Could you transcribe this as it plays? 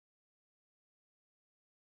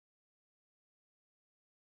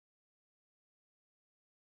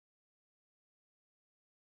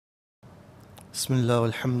بسم الله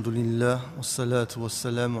والحمد لله والصلاة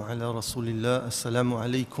والسلام على رسول الله. Assalamu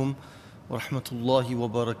alaikum wa rahmatullahi wa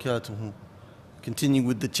barakatuhu. Continuing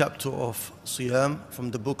with the chapter of Siyam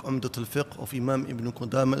from the book Umdat al-Fiqh of Imam Ibn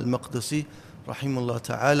Qudama al-Maqdisi rahimahullah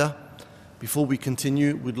ta'ala. Before we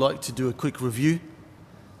continue, we'd like to do a quick review.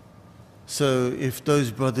 So if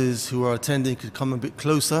those brothers who are attending could come a bit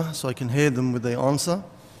closer so I can hear them with their answer.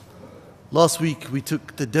 Last week we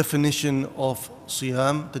took the definition of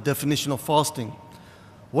Siyam, the definition of fasting.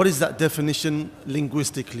 What is that definition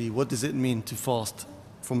linguistically? What does it mean to fast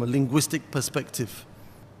from a linguistic perspective?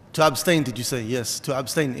 To abstain, did you say? Yes, to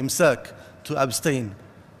abstain. Imsak, to abstain.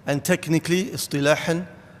 And technically, istilahan,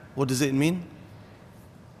 what does it mean?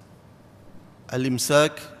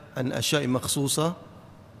 Al-imsak and asha'i makhsusa.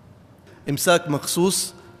 Imsak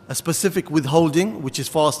makhsus, a specific withholding, which is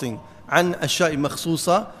fasting. And asha'i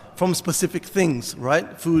makhsusa, from specific things,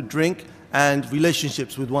 right? Food, drink, and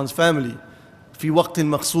relationships with one's family. في وقت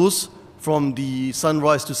مخصوص, from the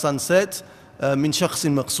sunrise to sunset, من شخص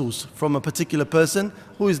مخصوص, from a particular person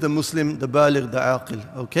who is the Muslim, the baligh, the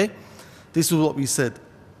aqil. Okay? This is what we said.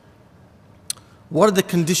 What are the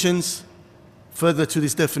conditions, further to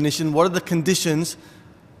this definition, what are the conditions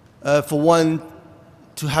for one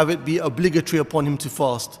to have it be obligatory upon him to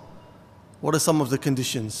fast? What are some of the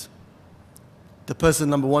conditions? The person,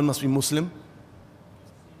 number one, must be Muslim,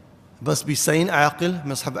 must be sane, aqil,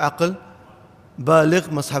 must have aqil,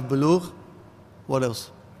 baligh, must have bulugh. What else?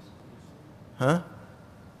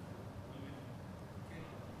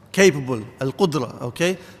 Capable, al-qudra,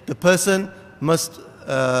 okay? The person must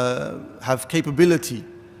have capability.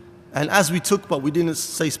 And as we took, but we didn't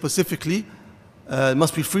say specifically,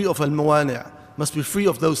 must be free of al-mawani', must be free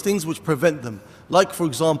of those things which prevent them. Like, for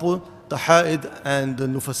example, the ha'id and the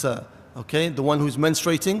nufasa. Okay, the one who is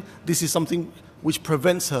menstruating, this is something which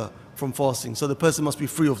prevents her from fasting. So the person must be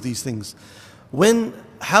free of these things.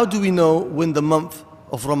 How do we know when the month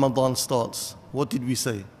of Ramadan starts? What did we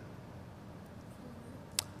say?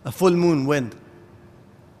 A full moon, when?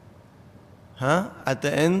 At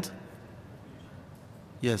the end?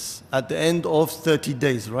 Yes, at the end of 30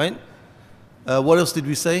 days, right? What else did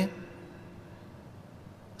we say?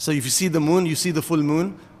 So if you see the moon, you see the full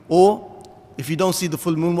moon. Or if you don't see the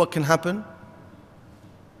full moon, what can happen?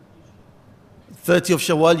 30 of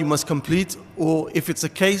Shawwal you must complete. Or if it's a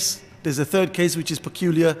case, there's a third case which is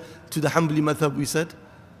peculiar to the Hanbali madhab, we said.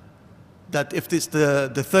 That if it's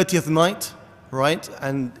the 30th night, right,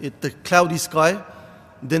 and the cloudy sky,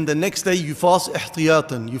 then the next day you fast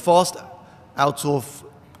ihtiyatan. You fast out of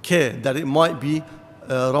care that it might be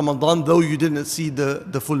Ramadan, though you didn't see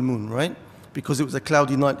the full moon, right? Because it was a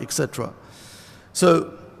cloudy night, etc.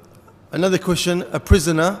 So, another question, a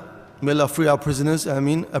prisoner, may Allah free our prisoners,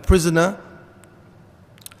 a prisoner,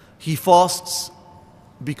 he fasts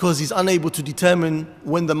because he's unable to determine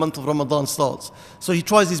when the month of Ramadan starts. So he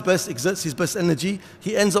tries his best, exerts his best energy,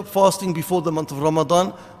 he ends up fasting before the month of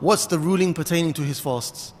Ramadan. What's the ruling pertaining to his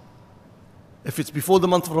fasts? If it's before the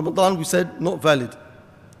month of Ramadan, we said not valid.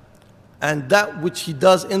 And that which he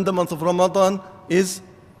does in the month of Ramadan is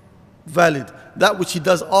valid. That which he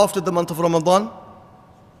does after the month of Ramadan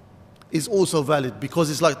is also valid,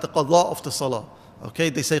 because it's like the qadha of the salah.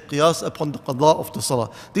 Okay, they say qiyas upon the qadha of the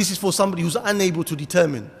salah. This is for somebody who's unable to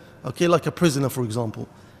determine. Okay, like a prisoner, for example.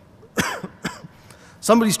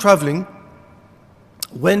 Somebody's traveling.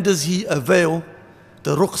 When does he avail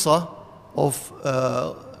the ruqsa of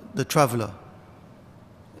the traveler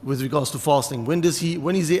with regards to fasting? When is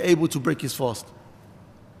he able to break his fast?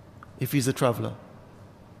 If he's a traveler.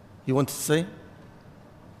 You wanted to say?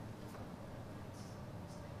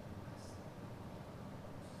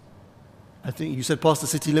 I think you said past the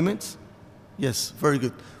city limits? Yes, very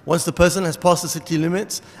good. Once the person has passed the city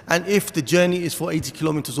limits, and if the journey is for 80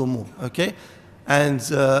 kilometers or more, okay? And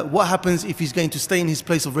what happens if he's going to stay in his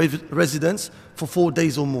place of residence for 4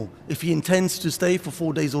 days or more? If he intends to stay for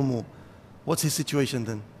 4 days or more, what's his situation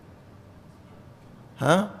then?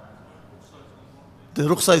 The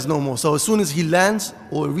ruqsa is no more. So as soon as he lands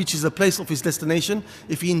or reaches a place of his destination,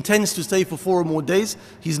 if he intends to stay for 4 or more days,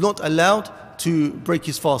 he's not allowed to break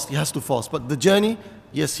his fast. He has to fast. But the journey,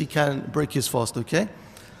 yes, he can break his fast, okay?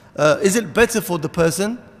 Is it better for the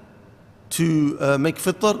person to make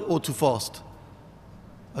fitr or to fast?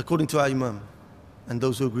 According to our Imam and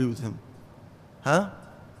those who agree with him. To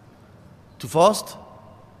fast?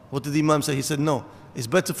 What did the Imam say? He said no. It's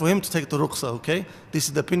better for him to take the ruqsa, okay? This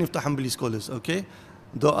is the opinion of the Hanbali scholars, okay?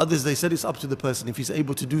 Though others, they said it's up to the person. If he's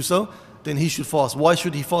able to do so, then he should fast. Why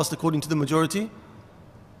should he fast according to the majority?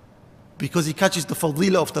 Because he catches the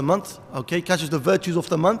fadila of the month, okay? Catches the virtues of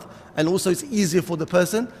the month, and also it's easier for the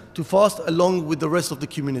person to fast along with the rest of the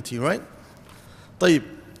community, right? طيب.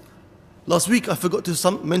 Last week I forgot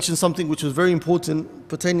to mention something which was very important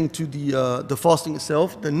pertaining to the fasting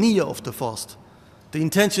itself, the niyyah of the fast, the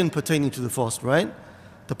intention pertaining to the fast, right?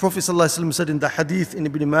 The Prophet ﷺ said in the hadith in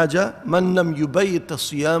Ibn Majah, "Man lam yubayyit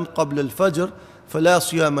as-siyam qabla al-fajr, fala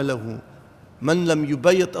siyama lahu. Man lam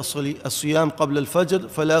yubayyit as-siyam qabla al-fajr,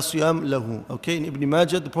 fala siyam lahu." Okay, in Ibn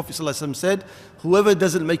Majah, the Prophet ﷺ said, whoever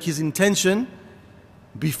doesn't make his intention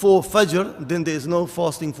before Fajr, then there is no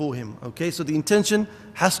fasting for him. Okay, so the intention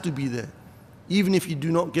has to be there. Even if you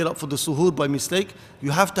do not get up for the suhoor by mistake,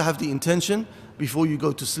 you have to have the intention before you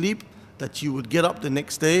go to sleep that you would get up the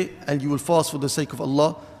next day and you will fast for the sake of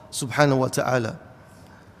Allah subhanahu wa ta'ala.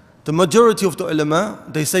 The majority of the ulama,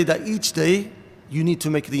 they say that each day you need to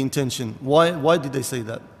make the intention. Why did they say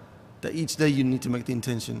that? That each day you need to make the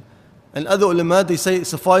intention. And other ulama, they say it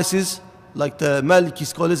suffices, like the Maliki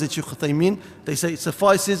scholars, the Shaykh Uthaymeen, they say it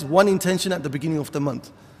suffices one intention at the beginning of the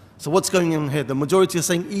month. So what's going on here? The majority are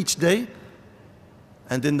saying each day,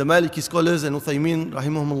 and then the Maliki scholars and Uthaymeen,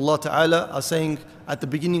 rahimahumullah ta'ala, are saying at the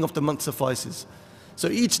beginning of the month suffices. So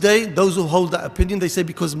each day, those who hold that opinion, they say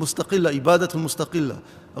because mustaqillah, ibadatul mustaqillah.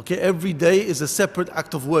 Okay, every day is a separate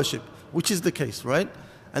act of worship, which is the case, right?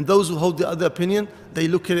 And those who hold the other opinion, they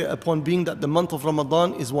look at it upon being that the month of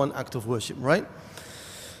Ramadan is one act of worship, right?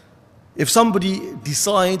 If somebody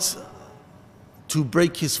decides to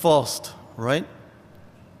break his fast, right?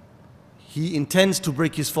 He intends to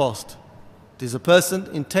break his fast. There's a person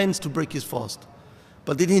intends to break his fast,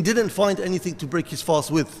 but then he didn't find anything to break his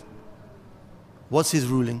fast with. What's his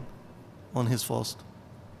ruling on his fast?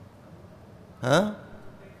 Huh?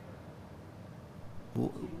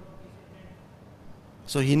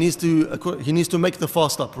 So he needs to make the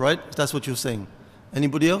fast up, right? That's what you're saying.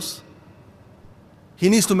 Anybody else? He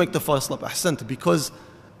needs to make the fast up, ahsant, because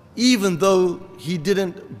even though he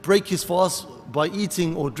didn't break his fast by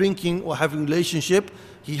eating or drinking or having relationship,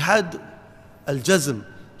 he had al-jazm.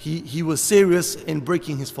 He was serious in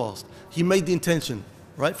breaking his fast. He made the intention,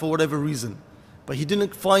 right, for whatever reason. But he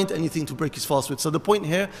didn't find anything to break his fast with. So the point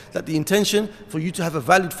here, that the intention for you to have a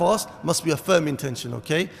valid fast must be a firm intention,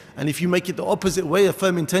 okay? And if you make it the opposite way, a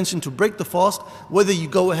firm intention to break the fast, whether you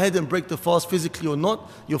go ahead and break the fast physically or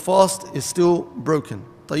not, your fast is still broken.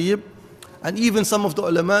 طيب? And even some of the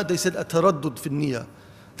ulama, they said, ataraddud fi niyyah.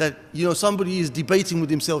 That, somebody is debating with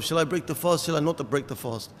himself, shall I break the fast, shall I not break the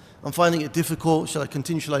fast? I'm finding it difficult, shall I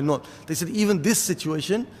continue, shall I not? They said even this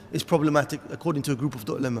situation is problematic according to a group of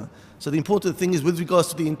the ulama. So the important thing is with regards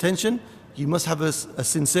to the intention, you must have a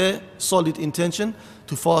sincere, solid intention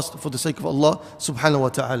to fast for the sake of Allah subhanahu wa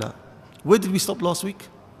ta'ala. Where did we stop last week?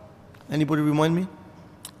 Anybody remind me?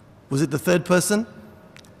 Was it the third person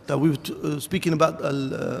that we were speaking about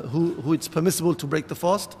who it's permissible to break the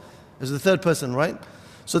fast? It was the third person, right?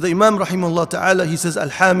 So the Imam rahimahullah ta'ala, he says,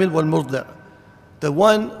 al-hamil wal-murda'. The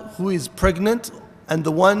one who is pregnant and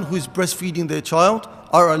the one who is breastfeeding their child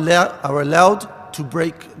are allowed to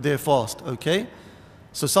break their fast, okay?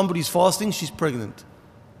 So somebody's fasting, she's pregnant.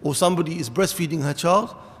 Or somebody is breastfeeding her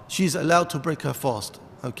child, she's allowed to break her fast,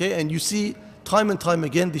 okay? And you see, time and time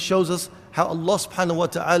again, this shows us how Allah subhanahu wa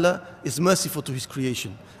ta'ala is merciful to His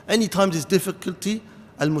creation. Anytime there's difficulty,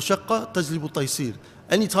 al-mushaqqa tajlibu taysir.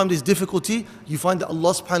 Anytime there's difficulty, you find that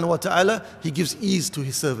Allah subhanahu wa ta'ala, He gives ease to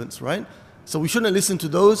His servants, right? So we shouldn't listen to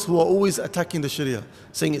those who are always attacking the Sharia,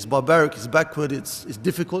 saying it's barbaric, it's backward, it's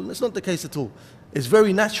difficult. It's not the case at all. It's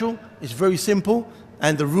very natural, it's very simple,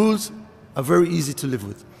 and the rules are very easy to live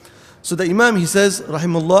with. So the Imam, he says,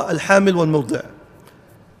 rahimahullah, al-hamil wal-murda'.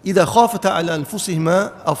 إِذَا خَافَتَ عَلَى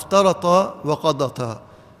أَنفُسِهِمَا أَفْتَرَطَا وَقَضَتَا.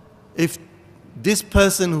 If this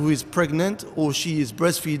person who is pregnant or she is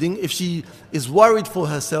breastfeeding, if she is worried for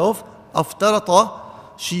herself, أَفْتَرَطَا,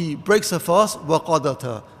 she breaks her fast,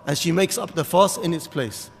 وَقَضَتَا, and she makes up the fast in its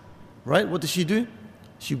place. Right? What does she do?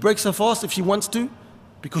 She breaks her fast if she wants to,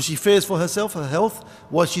 because she fears for herself, her health,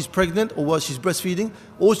 while she's pregnant or while she's breastfeeding.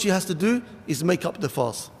 All she has to do is make up the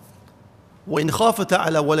fast. وَإِنْ خَافَتَ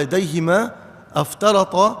عَلَى وَلَدَيْهِمَا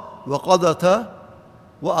أَفْتَرَطَا وَقَضَتَا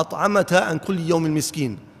وَأَطْعَمَتَا عَنْ كُلِّ يَوْمٍ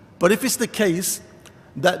مِسْكِينٍ. But if it's the case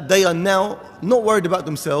that they are now not worried about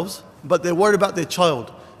themselves, but they're worried about their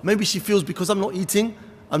child. Maybe she feels because I'm not eating,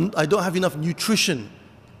 I don't have enough nutrition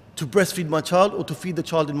to breastfeed my child or to feed the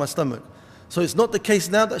child in my stomach. So it's not the case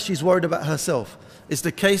now that she's worried about herself. It's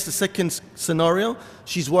the case, the second scenario,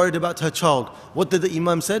 she's worried about her child. What did the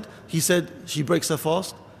Imam said? He said she breaks her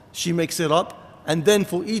fast, she makes it up, and then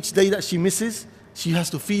for each day that she misses, she has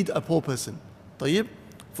to feed a poor person. طيب?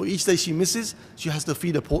 For each day she misses, she has to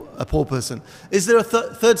feed a poor person. Is there a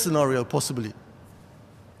third scenario possibly?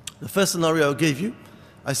 The first scenario I gave you,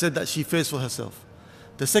 I said that she fears for herself.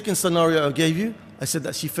 The second scenario I gave you, I said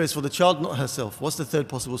that she fears for the child, not herself. What's the third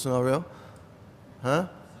possible scenario? Huh?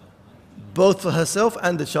 Both for herself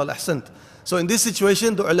and the child. Ahsant. So in this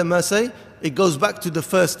situation, the ulama say, it goes back to the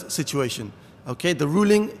first situation. Okay, the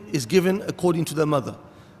ruling is given according to the mother,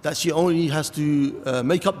 that she only has to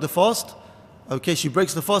make up the fast. Okay, she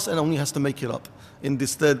breaks the fast and only has to make it up in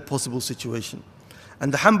this third possible situation.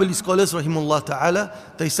 And the Hanbali scholars, rahimahullah ta'ala,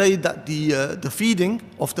 they say that the feeding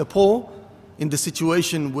of the poor in the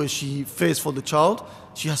situation where she fears for the child,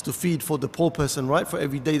 she has to feed for the poor person, right, for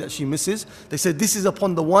every day that she misses. They said this is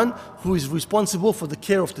upon the one who is responsible for the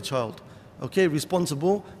care of the child. Okay,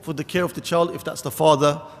 responsible for the care of the child, if that's the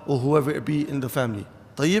father or whoever it be in the family.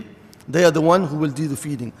 طيب? They are the one who will do the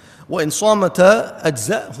feeding. وَإِنْ صَامَتَا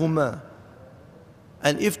أَجْزَأْهُمَا.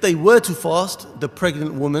 And if they were to fast, the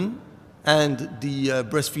pregnant woman and the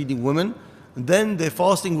breastfeeding woman, then their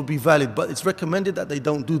fasting would be valid. But it's recommended that they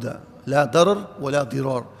don't do that. لا ضرر ولا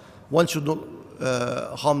ضرار. One should not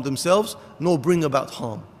harm themselves, nor bring about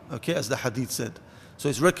harm. Okay, as the hadith said. So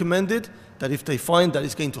it's recommended that if they find that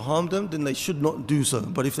it's going to harm them, then they should not do so.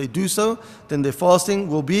 But if they do so, then their fasting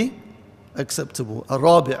will be acceptable.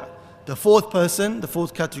 Arabi', the fourth person, the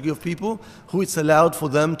fourth category of people, who it's allowed for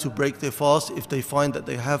them to break their fast if they find that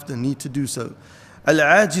they have the need to do so.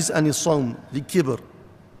 Al-ajiz an as-sawm li-kibr.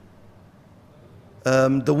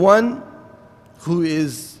 The one who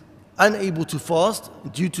is unable to fast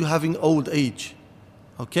due to having old age.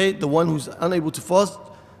 Okay, the one who's unable to fast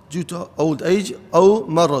due to old age, or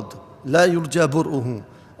marad, la yurja bur'uhu,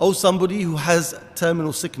 or somebody who has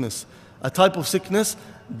terminal sickness, a type of sickness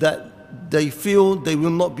that they feel they will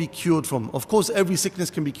not be cured from. Of course, every sickness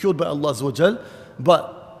can be cured by Allah Azza wa Jal,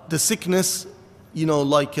 but the sickness, you know,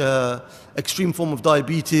 like extreme form of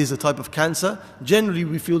diabetes, a type of cancer, generally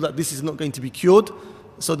we feel that this is not going to be cured,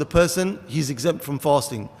 so the person, he's exempt from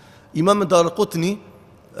fasting. Imam ad-Daraqutni,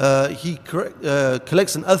 he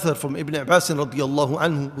collects an athar from Ibn Abbas radiyallahu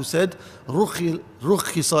anhu, who said, رُخِّصَ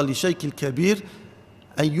لِشَيْكِ الْكَبِيرِ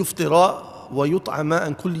أَنْ يُفْطِرَ وَيُطْعَمَ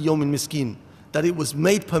عَنْ كُلِّ يَوْمٍ مِسْكِينٍ. That it was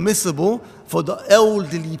made permissible for the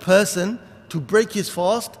elderly person to break his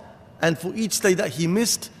fast and for each day that he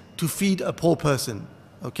missed to feed a poor person.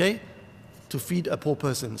 Okay? To feed a poor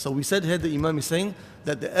person. So we said here the Imam is saying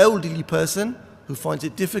that the elderly person who finds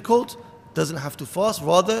it difficult doesn't have to fast,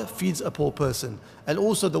 rather feeds a poor person. And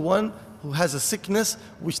also the one who has a sickness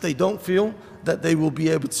which they don't feel that they will be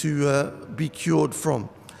able to be cured from.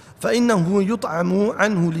 فَإِنَّهُ يُطْعَمُ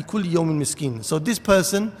عَنْهُ لِكُلِّ يَوْمٍ مِسْكِينٍ. So this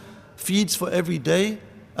person feeds for every day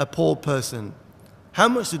a poor person. How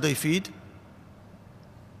much do they feed?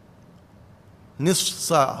 Nisf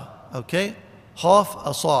sa'a, okay? Half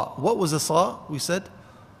a sa'. What was a sa'? We said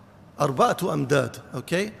arba'atu amdad,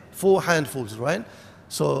 okay? 4 handfuls, right?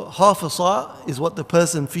 So half a sa' is what the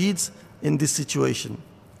person feeds in this situation.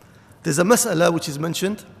 There's a mas'ala which is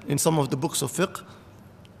mentioned in some of the books of fiqh.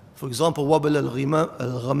 For example, Wabal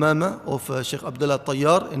al-Ghamama of Sheikh Abdullah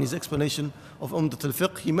Tayyar, in his explanation of Umdat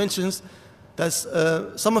al-Fiqh, he mentions that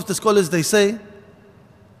some of the scholars, they say,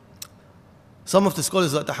 some of the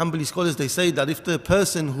scholars, like the Hanbali scholars, they say that if the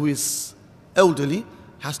person who is elderly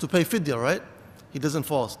has to pay fidya, right? He doesn't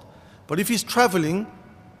fast. But if he's traveling,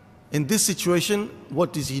 in this situation,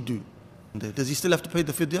 what does he do? Does he still have to pay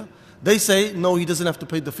the fidya? They say, no, he doesn't have to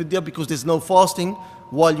pay the fidya because there's no fasting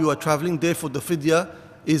while you are traveling, therefore the fidya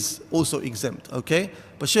is also exempt, okay?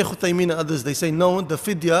 But Shaykh Uthaymeen and others, they say, no, the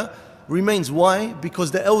fidya remains. Why?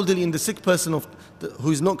 Because the elderly and the sick person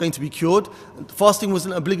who is not going to be cured, fasting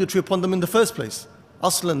wasn't obligatory upon them in the first place.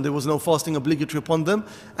 Aslan, there was no fasting obligatory upon them.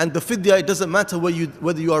 And the fidya, it doesn't matter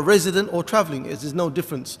whether you are resident or traveling. There's no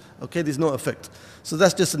difference, okay? There's no effect. So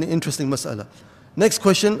that's just an interesting mas'ala. Next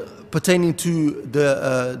question pertaining to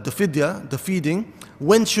the fidya, the feeding.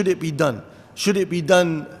 When should it be done? Should it be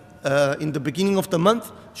done in the beginning of the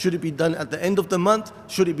month? Should it be done at the end of the month?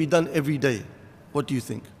 Should it be done every day? What do you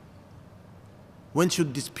think? When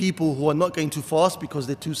should these people who are not going to fast because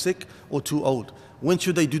they're too sick or too old, when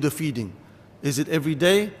should they do the feeding? Is it every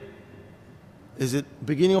day? Is it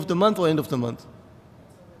beginning of the month or end of the month?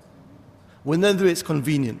 Whenever it's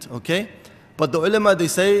convenient, okay? But the ulama, they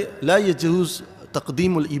say, لا يجوز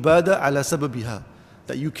تقديم الإبادة على سببها.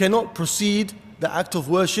 That you cannot proceed the act of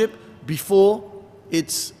worship before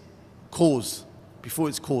its cause. Before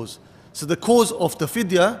its cause. So the cause of the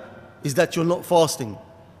fidya is that you're not fasting.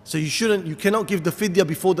 So you cannot give the fidya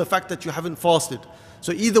before the fact that you haven't fasted.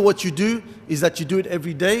 So either what you do is that you do it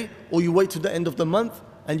every day, or you wait to the end of the month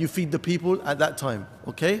and you feed the people at that time,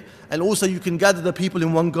 okay? And also you can gather the people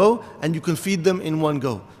in one go and you can feed them in one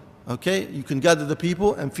go, okay? You can gather the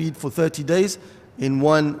people and feed for 30 days in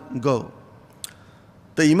one go.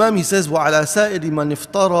 The Imam, he says, وَعَلَى سَائِرِ مَنْ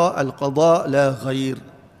اِفْتَرَى الْقَضَاء لَا غَيْرٍ.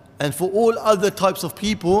 And for all other types of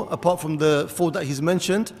people, apart from the four that he's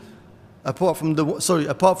mentioned, apart from the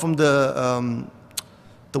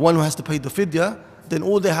one who has to pay the fidya, then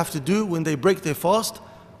all they have to do when they break their fast,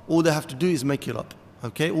 all they have to do is make it up.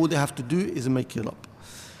 Okay, all they have to do is make it up.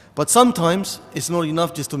 But sometimes it's not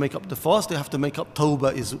enough just to make up the fast. They have to make up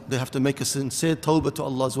tawbah. They have to make a sincere tawbah to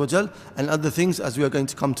Allah Azza wa Jal and other things, as we are going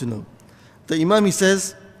to come to know. The Imam, he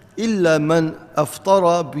says, إِلَّا مَنْ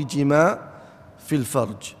أَفْطَرَ بِجِمَاعٍ فِي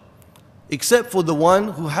الْفَرْجِ. Except for the one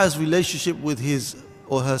who has relationship with his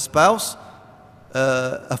or her spouse,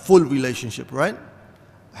 a full relationship, right?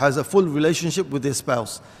 Has a full relationship with their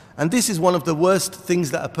spouse. And this is one of the worst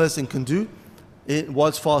things that a person can do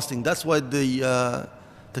whilst fasting. That's why the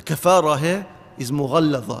kafara here is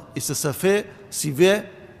mughalladha. It's a severe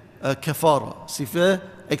kafara, severe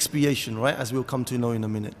expiation, right? As we'll come to know in a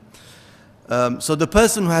minute. So the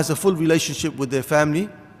person who has a full relationship with their family,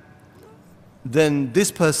 then this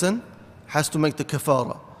person has to make the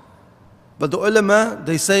kafara. But the ulama,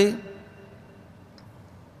 they say,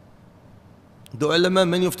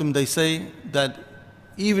 many of them, they say that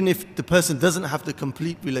even if the person doesn't have the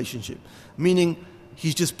complete relationship, meaning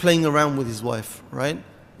he's just playing around with his wife, right,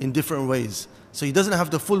 in different ways. So he doesn't have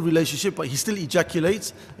the full relationship, but he still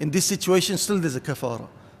ejaculates. In this situation, still there's a kafara.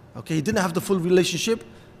 Okay, he didn't have the full relationship,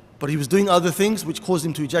 but he was doing other things which caused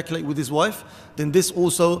him to ejaculate with his wife. Then this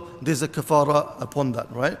also, there's a kafara upon that,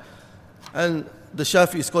 right? And the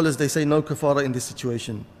Shafi'i scholars, they say no kafara in this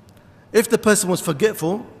situation. If the person was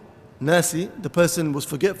forgetful, nasi, the person was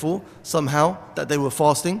forgetful somehow that they were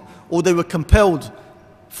fasting, or they were compelled,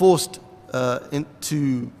 forced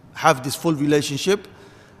to have this full relationship,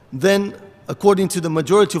 then according to the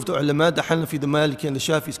majority of the ulama, the Hanafi, the Maliki and the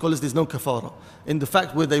Shafi'i scholars, there's no kafara in the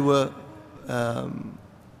fact where they were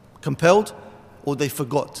compelled or they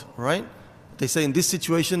forgot, right? They say in this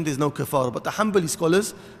situation there's no kafara. But the Hanbali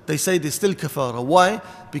scholars, they say there's still kafara. Why?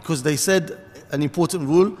 Because they said an important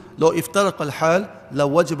rule, لو افترق الحال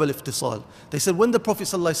لوجب الافتصال. They said when the Prophet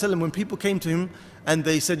ﷺ, when people came to him and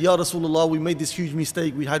they said, Ya Rasulullah, we made this huge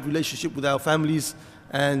mistake, we had relationship with our families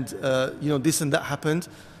and this and that happened.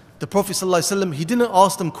 The Prophet ﷺ, he didn't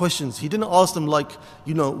ask them questions. He didn't ask them like,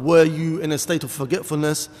 were you in a state of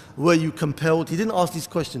forgetfulness? Were you compelled? He didn't ask these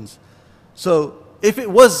questions. So if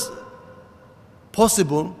it was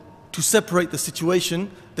possible to separate the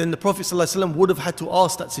situation, then the Prophet ﷺ would have had to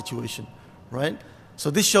ask that situation, right?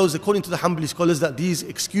 So this shows, according to the Hanbali scholars, that these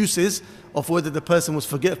excuses of whether the person was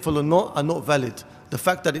forgetful or not are not valid. The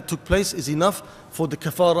fact that it took place is enough for the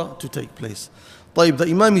kafara to take place. طيب, the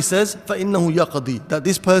Imam, he says, فَإِنَّهُ يَقَضِي, that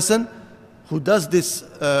this person who does this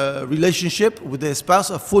relationship with their spouse,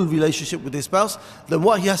 a full relationship with their spouse, then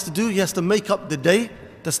what he has to do, he has to make up the day.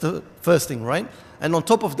 That's the first thing, right? And on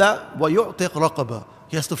top of that, وَيُعْتِقْ رَقَبَةً,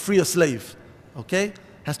 he has to free a slave, okay?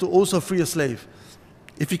 Has to also free a slave.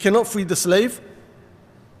 If he cannot free the slave,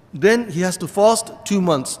 then he has to fast 2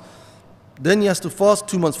 months. Then he has to fast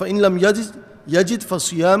 2 months. فَإِنْ لَمْ يَجِدْ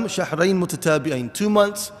فَصِيَامْ شَهْرَيْن مُتَتَابِعَيْن, 2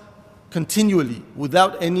 months continually,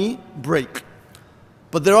 without any break.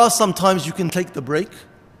 But there are some times you can take the break,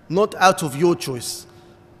 not out of your choice.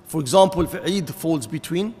 For example, if Eid falls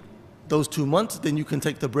between those 2 months, then you can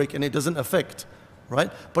take the break and it doesn't affect,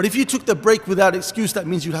 right? But if you took the break without excuse, that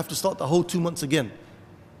means you'd have to start the whole 2 months again,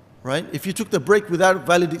 right? If you took the break without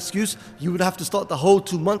valid excuse, you would have to start the whole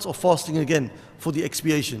 2 months of fasting again for the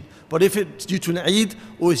expiation. But if it's due to an Eid,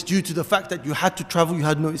 or it's due to the fact that you had to travel, you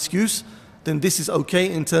had no excuse, then this is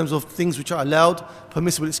okay in terms of things which are allowed,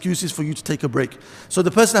 permissible excuses for you to take a break. So the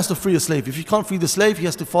person has to free a slave. If he can't free the slave, he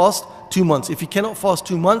has to fast 2 months. If he cannot fast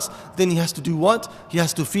 2 months, then he has to do what? He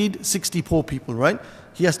has to feed 60 poor people, right?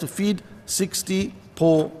 He has to feed 60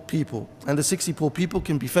 poor people. And the 60 poor people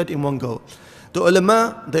can be fed in one go. The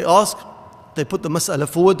ulama, they ask, they put the mas'ala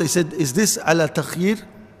forward, they said, is this ala takhir?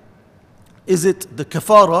 Is it the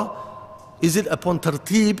kafara? Is it upon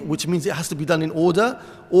tartib, which means it has to be done in order,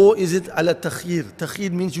 or is it ala takhir?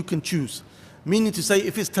 Takhir means you can choose. Meaning to say,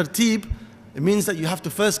 if it's tartib, it means that you have to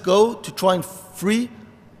first go to try and free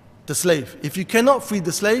the slave. If you cannot free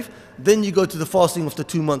the slave, then you go to the fasting of the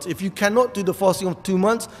 2 months. If you cannot do the fasting of 2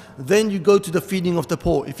 months, then you go to the feeding of the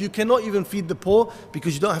poor. If you cannot even feed the poor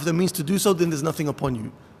because you don't have the means to do so, then there's nothing upon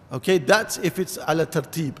you. Okay, that's if it's ala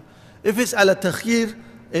tartib. If it's ala takhir,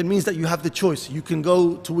 it means that you have the choice. You can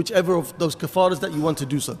go to whichever of those kafaras that you want to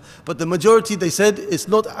do so. But the majority, they said, it's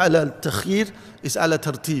not ala takhir, it's ala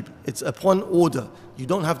tartib. It's upon order. You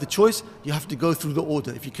don't have the choice, you have to go through the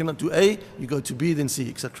order. If you cannot do A, you go to B, then C,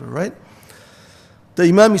 etc. Right? The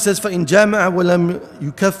Imam, he says, فَإِنْ جَامَعَ وَلَمْ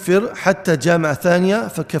يُكَفِّرْ حَتَّى جَامَعَ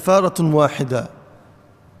ثَانِيَةً فَكَفَارَةٌ وَاحِدَةٌ.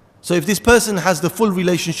 So if this person has the full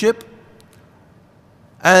relationship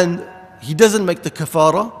and he doesn't make the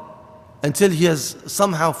kafara until he has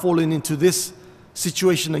somehow fallen into this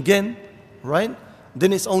situation again, right?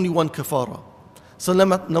 Then it's only one kafara. So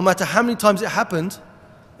no matter how many times it happened,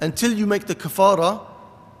 until you make the kafara,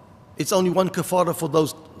 it's only one kafara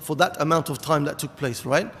for that amount of time that took place,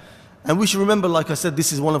 right? And we should remember, like I said,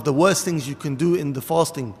 this is one of the worst things you can do in the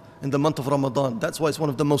fasting in the month of Ramadan. That's why it's one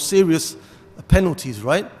of the most serious penalties,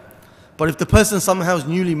 right? But if the person somehow is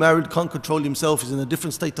newly married, can't control himself, is in a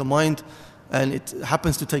different state of mind, and it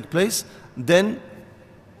happens to take place, then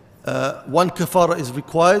one kafara is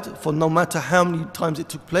required for no matter how many times it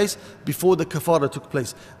took place before the kafara took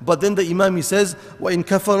place. But then the Imam, he says, وَإِن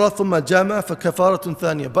كَفَرَ ثُمَّ جَامَعَ فَكَفَارَةٌ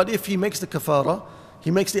ثَانِيَةٌ. But if he makes the kafara,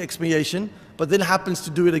 he makes the expiation, but then happens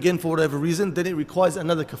to do it again for whatever reason, then it requires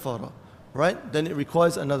another kafara, right? Then it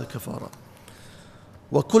requires another kafara.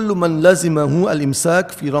 وَكُلُّ مَنْ لَزِمَهُ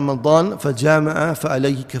الْإِمْسَاكِ فِي رَمَضَانَ فَجَامَعَ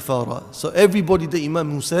فَعَلَيْهِ كَفَارَةٌ. So everybody, the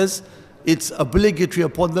Imam, who says it's obligatory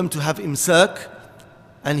upon them to have imsak,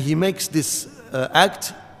 and he makes this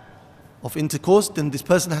act of intercourse, then this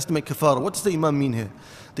person has to make kafara. What does the Imam mean here?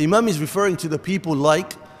 The Imam is referring to the people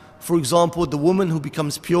like, for example, the woman who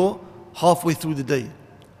becomes pure halfway through the day.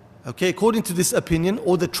 Okay, according to this opinion,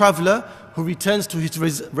 or the traveler who returns to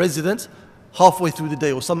his residence halfway through the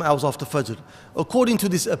day or some hours after Fajr. According to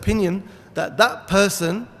this opinion, that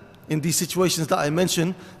person in these situations that I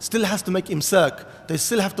mentioned still has to make imsak. They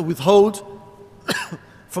still have to withhold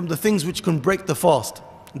from the things which can break the fast.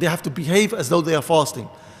 They have to behave as though they are fasting.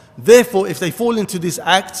 Therefore, if they fall into this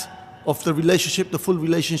act of the relationship, the full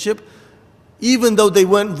relationship, even though they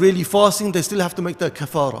weren't really fasting, they still have to make their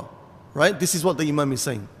kafara. Right? This is what the Imam is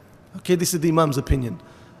saying. Okay, this is the Imam's opinion.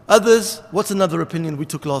 Others, what's another opinion we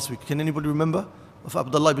took last week? Can anybody remember? Of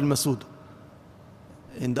Abdullah ibn Masud.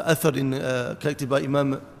 In the Athar collected by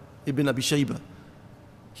Imam Ibn Abi Shayba.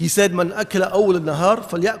 He said, "Man akala awwal al-nahar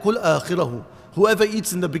falyakul akhirahu." Whoever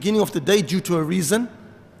eats in the beginning of the day due to a reason,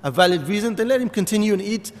 a valid reason, then let him continue and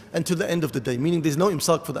eat until the end of the day. Meaning there's no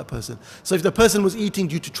imsak for that person. So if the person was eating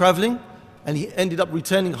due to traveling and he ended up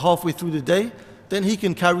returning halfway through the day, then he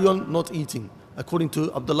can carry on not eating, according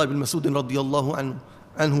to Abdullah ibn Masud radiyallahu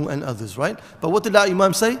anhu and others, right? But what did our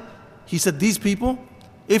Imam say? He said these people,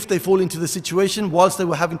 if they fall into the situation whilst they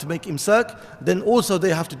were having to make imsak, then also they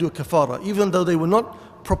have to do a kafara, even though they were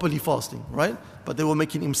not properly fasting, right? But they were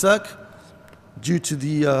making imsak due to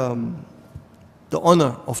the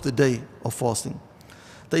honor of the day of fasting.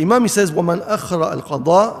 The Imam, he says, وَمَنْ أَخَّرَ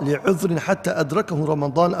الْقَضَاء لِعُذْرٍ حَتَّى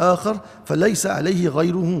أَدْرَكَهُ رَمَضَانَ آخَرْ فَلَيْسَ عَلَيْهِ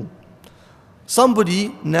غَيْرُهُ.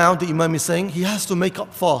 Somebody, now the Imam is saying, he has to make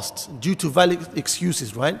up fasts due to valid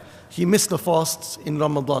excuses, right? He missed the fasts in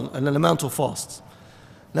Ramadan, and an amount of fasts.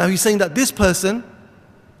 Now he's saying that this person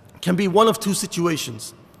can be one of two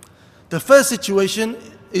situations. The first situation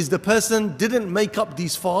is the person didn't make up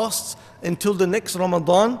these fasts until the next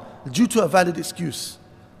Ramadan due to a valid excuse.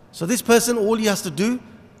 So this person, all he has to do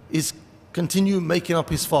is continue making up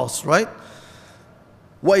his fasts, right?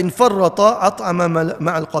 وَإِن فَرَّطَ أَطْعَمَ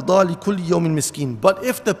مَعَ الْقَضَاءِ لِكُلِّ يَوْمٍ مِسْكِينٍ. But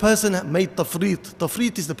if the person made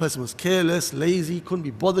tafrit is the person was careless, lazy, couldn't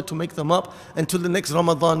be bothered to make them up until the next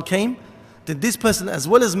Ramadan came, then this person, as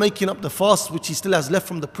well as making up the fast which he still has left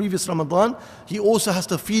from the previous Ramadan, he also has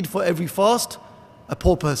to feed for every fast a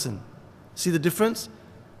poor person. See the difference?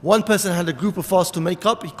 One person had a group of fasts to make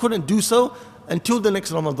up, he couldn't do so until the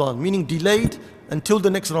next Ramadan, meaning delayed until the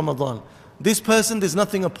next Ramadan. This person, there's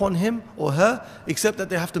nothing upon him or her except that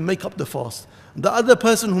they have to make up the fast. The other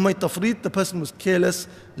person who made tafrit, the person was careless,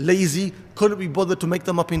 lazy, couldn't be bothered to make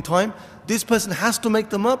them up in time. This person has to make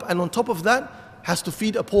them up, and on top of that, has to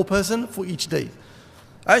feed a poor person for each day.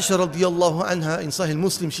 Aisha radiyallahu anha in Sahih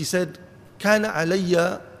Muslim, she said, كان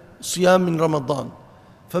علي صيام من رمضان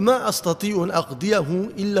فما أستطيع أن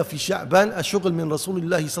أقضيه إلا في شعبان أشغل من رسول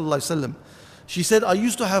الله صلى الله عليه وسلم. She said, I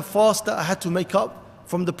used to have fasts that I had to make up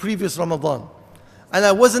from the previous Ramadan. And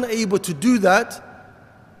I wasn't able to do that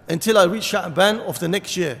until I reached Sha'ban of the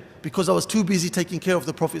next year because I was too busy taking care of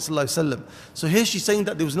the Prophet ﷺ. So here she's saying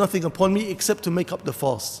that there was nothing upon me except to make up the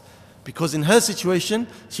fasts. Because in her situation,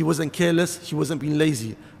 she wasn't careless, she wasn't being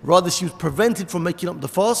lazy. Rather, she was prevented from making up the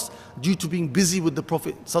fast due to being busy with the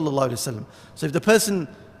Prophet ﷺ. So if the person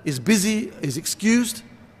is busy, is excused,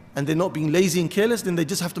 and they're not being lazy and careless, then they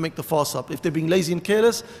just have to make the fast up. If they're being lazy and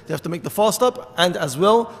careless, they have to make the fast up, and as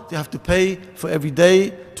well, they have to pay for every day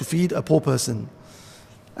to feed a poor person.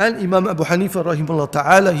 And Imam Abu Hanifa rahimahullah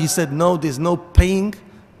ta'ala, he said, no, there's no paying.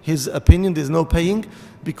 His opinion, there's no paying,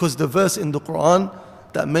 because the verse in the Quran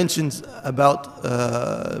that mentions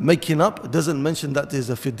about making up doesn't mention that there's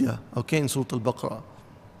a fidya. Okay, in Surah Al-Baqarah.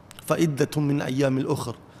 فَإِدَّةٌ مِّنْ أَيَّامِ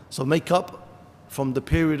الْأُخْرِ. So make up from the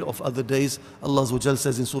period of other days, Allah Azza wa Jal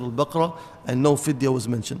says in Surah Al-Baqarah, and no fidya was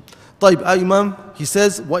mentioned. طيب, our Imam, he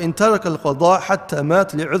says, وَإِن تَرَكَ الْقَضَاء حَتَّى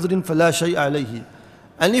مَاتْ لِعُذْرٍ فَلَا شَيْءَ عَلَيْهِ.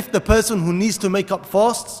 And if the person who needs to make up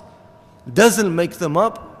fasts doesn't make them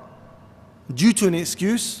up due to an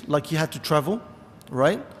excuse, like he had to travel,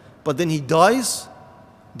 right? But then he dies,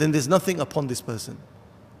 then there's nothing upon this person.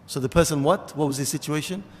 So the person what? What was his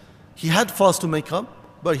situation? He had fast to make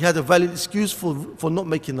up, but he had a valid excuse for not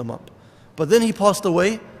making them up. But then he passed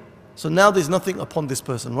away, so now there's nothing upon this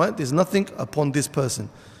person, right? There's nothing upon this person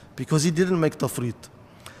because he didn't make tafrit.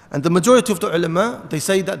 And the majority of the ulama, they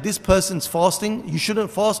say that this person's fasting, you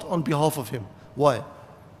shouldn't fast on behalf of him. Why?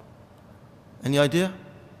 Any idea?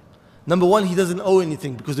 Number one, he doesn't owe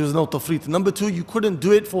anything because there was no tafrit. Number two, you couldn't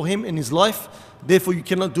do it for him in his life, therefore you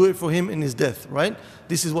cannot do it for him in his death, right?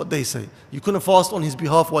 This is what they say. You couldn't fast on his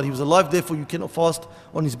behalf while he was alive, therefore you cannot fast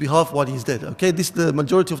on his behalf while he's dead. Okay, this is the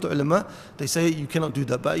majority of the ulama. They say you cannot do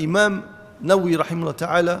that. But Imam Nawawi rahimahullah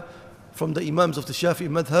ta'ala, from the Imams of the Shafi'i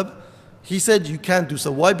madhab, he said you can do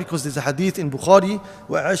so. Why? Because there's a hadith in Bukhari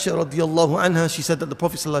where Aisha radiyallahu anha, she said that the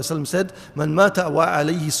Prophet sallallahu alaihi wasallam said, "Man mata wa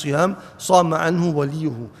alayhi siyam, sama anhu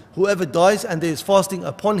waliyuhu." Whoever dies and there is fasting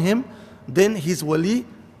upon him, then his wali,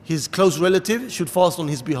 his close relative, should fast on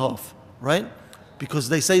his behalf, right? Because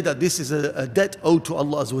they say that this is a debt owed to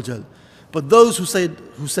Allah Azza wa Jal. But those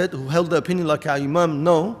who held the opinion like our Imam,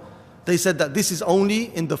 no, they said that this is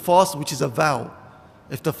only in the fast which is a vow.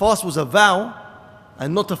 If the fast was a vow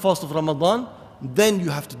and not a fast of Ramadan, then you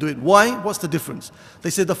have to do it. Why? What's the difference? They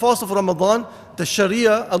say the fast of Ramadan, the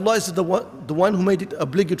Sharia, Allah is the one who made it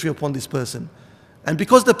obligatory upon this person. And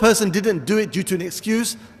because the person didn't do it due to an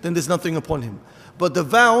excuse, then there's nothing upon him. But the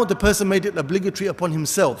vow, the person made it obligatory upon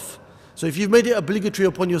himself. So if you've made it obligatory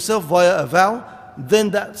upon yourself via a vow, then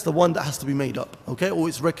that's the one that has to be made up. Okay? Or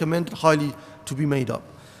it's recommended highly to be made up.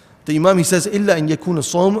 The Imam, he says, إِلَّا أَن يَكُونَ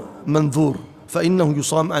الصَّوْمُ مَنْظُورٌ فَإِنَّهُ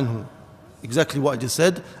يُصَامْ عَنْهُ. Exactly what I just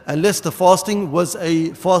said. Unless the fasting was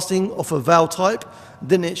a fasting of a vow type,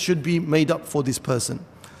 then it should be made up for this person.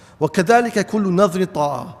 وَكَذَلِكَ كُلُّ نَظْرِ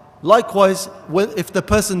طَاعَةٍ. Likewise, if the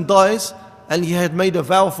person dies and he had made a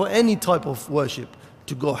vow for any type of worship,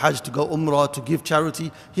 to go Hajj, to go Umrah, to give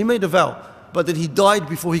charity, he made a vow, but then he died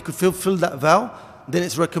before he could fulfill that vow, then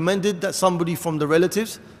it's recommended that somebody from the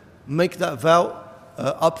relatives make that vow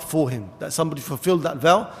up for him, that somebody fulfilled that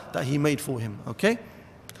vow that he made for him. Okay?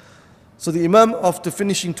 So the Imam, after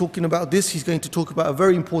finishing talking about this, he's going to talk about a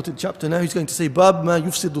very important chapter now. He's going to say, Bab ma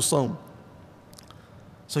yufsidu sawm.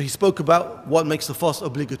 So he spoke about what makes the fast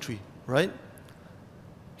obligatory, right?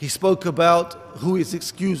 He spoke about who is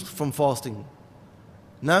excused from fasting.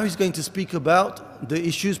 Now he's going to speak about the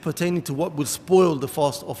issues pertaining to what will spoil the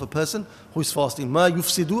fast of a person who is fasting. Ma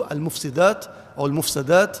yufsidu al-mufsidat or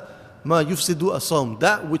al-mufsadat, ma yufsidu as-sawm.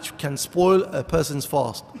 That which can spoil a person's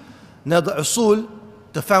fast. Now the usul,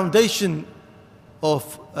 the foundation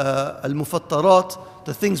of al-mufattarat,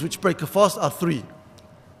 the things which break a fast, are three.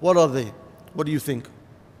 What are they? What do you think?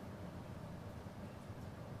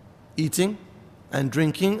 Eating and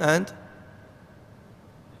drinking and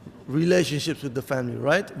relationships with the family,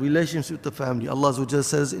 right? Relationships with the family. Allah Azza wa Jalla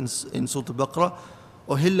says in Surah Al-Baqarah,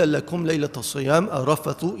 أُحِلَّ لَكُمْ لَيْلَةَ الصِّيَامِ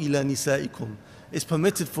الرَّفَثُ إِلَى نِسَائِكُمْ. It's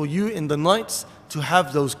permitted for you in the nights to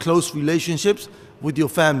have those close relationships with your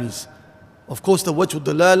families. Of course, the wajh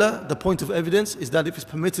dalala, the point of evidence, is that if it's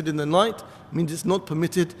permitted in the night, means it's not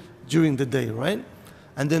permitted during the day, right?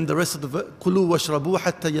 And then the rest of the verse, كُلُوا وَاشْرَبُوا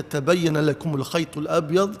حَتَّى يَتَّبَيَّنَ لَكُمُ الْخَيْطُ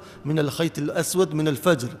الْأَبْيَضُ مِنَ الْخَيْطِ الْأَسْوَدِ مِنَ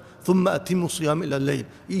الْفَجْرِ ثُمَّ أَتِمُّوا الصِّيَامَ إِلَى اللَّيْلِ.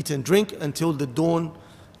 Eat and drink until the dawn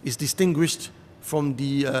is distinguished from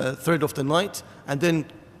the thread of the night, and then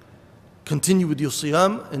continue with your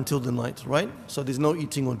siyam until the night, right? So there's no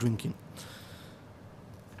eating or drinking.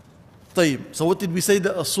 طيب. So what did we say?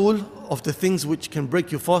 The usul of the things which can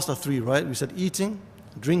break your fast are three, right? We said eating,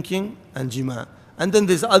 drinking, and jima'. And then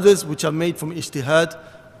there's others which are made from ijtihad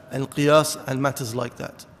and qiyas and matters like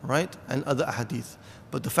that, right? And other ahadith.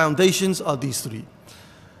 But the foundations are these three.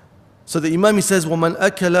 So the Imam, he says, وَمَنْ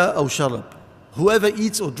أَكَلَ أَوْ شَرَبَ. Whoever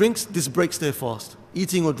eats or drinks, this breaks their fast.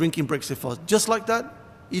 Eating or drinking breaks their fast. Just like that,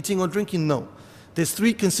 eating or drinking, no. There's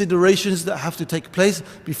three considerations that have to take place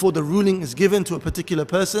before the ruling is given to a particular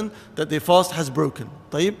person that their fast has broken.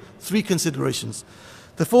 طيب? Three considerations.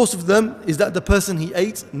 The first of them is that the person, he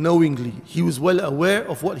ate knowingly. He was well aware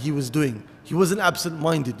of what he was doing. He wasn't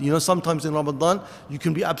absent-minded. You know, sometimes in Ramadan, you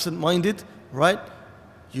can be absent-minded, right?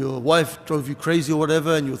 Your wife drove you crazy or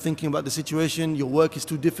whatever, and you're thinking about the situation, your work is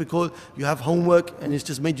too difficult, you have homework, and it's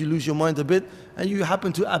just made you lose your mind a bit, and you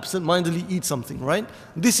happen to absent-mindedly eat something, right?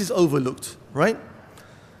 This is overlooked, right?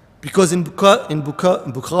 Because in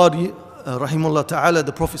Bukhari, rahimahullah ta'ala,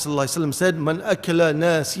 the Prophet ﷺ said, "Man akala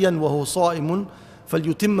nasiyan wa huwa sa'imun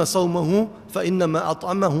falyutimma sawmahu fa innama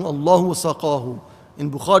at'amahu Allahu wa saqahu."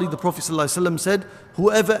 In Bukhari, the Prophet ﷺ said,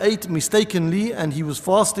 "Whoever ate mistakenly and he was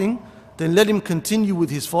fasting, then let him continue with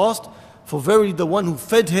his fast, for verily the one who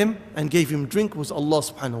fed him and gave him drink was Allah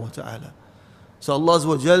subhanahu wa ta'ala." So Allah Azza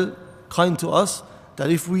wa Jal kind to us that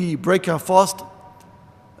if we break our fast,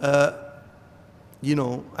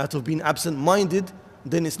 out of being absent-minded,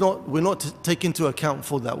 then we're not taken into account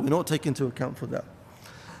for that. We're not taken into account for that.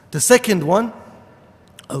 The second one,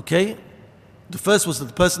 okay, the first was that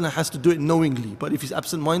the person has to do it knowingly, but if he's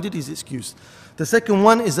absent-minded, he's excused. The second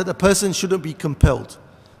one is that a person shouldn't be compelled.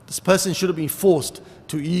 This person shouldn't be forced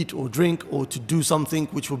to eat or drink or to do something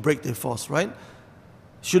which will break their fast, right?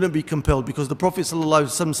 Shouldn't be compelled, because the Prophet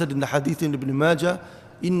ﷺ said in the hadith in Ibn Majah,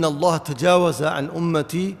 "Inna Allah tajawaza an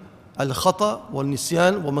ummati al-khata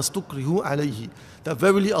wal-nisyan wa mastukrihu alayhi." That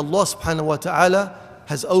verily Allah subhanahu wa ta'ala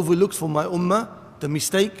has overlooked for my ummah the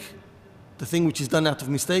mistake, the thing which is done out of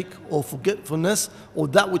mistake or forgetfulness, or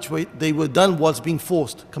that which they were done whilst being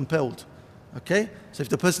forced, compelled. Okay? So if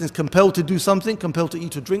the person is compelled to do something, compelled to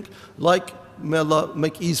eat or drink, like may Allah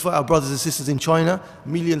make ease for our brothers and sisters in China,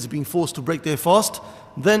 millions being forced to break their fast,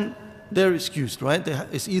 then they're excused, right?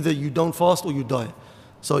 It's either you don't fast or you die.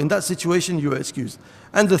 So in that situation, you are excused.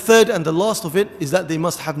 And the third and the last of it is that they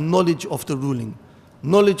must have knowledge of the ruling.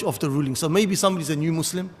 Knowledge of the ruling. So maybe somebody's a new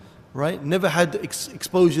Muslim, right? Never had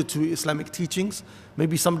exposure to Islamic teachings.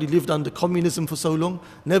 Maybe somebody lived under communism for so long,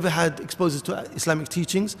 never had exposure to Islamic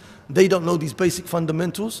teachings. They don't know these basic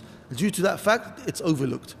fundamentals. Due to that fact, it's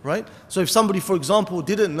overlooked, right? So if somebody, for example,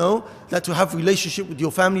 didn't know that to have relationship with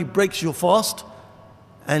your family breaks your fast,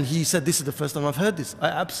 and he said, "This is the first time I've heard this. I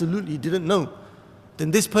absolutely didn't know."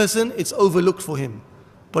 Then this person, it's overlooked for him.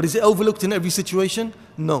 But is it overlooked in every situation?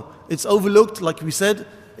 No. It's overlooked, like we said,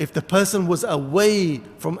 if the person was away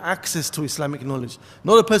from access to Islamic knowledge.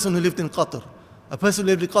 Not a person who lived in Qatar. A person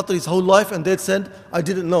who lived in Qatar his whole life and they said, "I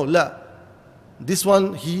didn't know." La. This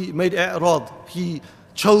one, he made i'rad. He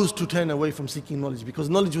chose to turn away from seeking knowledge because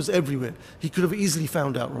knowledge was everywhere. He could have easily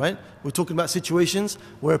found out, right? We're talking about situations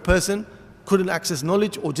where a person couldn't access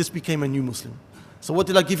knowledge or just became a new Muslim. So what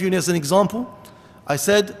did I give you as an example? I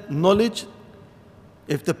said knowledge,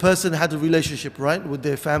 if the person had a relationship, right, with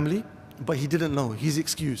their family, but he didn't know, he's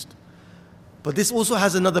excused. But this also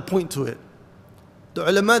has another point to it. The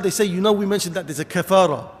ulama, they say, we mentioned that there's a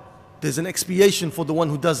kafara, there's an expiation for the one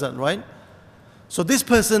who does that, right? So this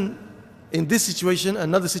person, in this situation,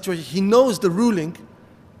 another situation, he knows the ruling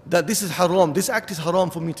that this is haram, this act is haram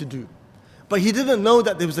for me to do. But he didn't know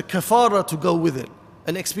that there was a kafara to go with it,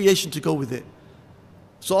 an expiation to go with it.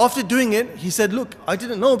 So after doing it, he said, "Look, I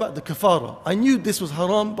didn't know about the kafara. I knew this was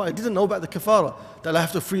haram, but I didn't know about the kafara, that I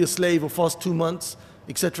have to free a slave or fast 2 months,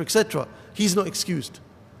 etc., etc." He's not excused.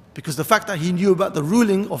 Because the fact that he knew about the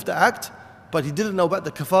ruling of the act, but he didn't know about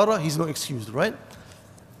the kafara, he's not excused, right?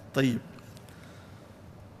 طيب.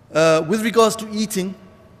 With regards to eating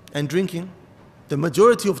and drinking, the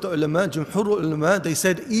majority of the ulama, jumhur ulama, they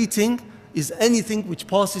said eating is anything which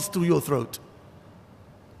passes through your throat.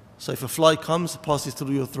 So if a fly comes, it passes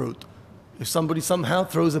through your throat. If somebody somehow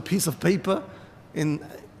throws a piece of paper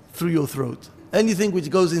through your throat, anything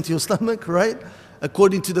which goes into your stomach, right?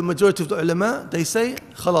 According to the majority of the ulama, they say,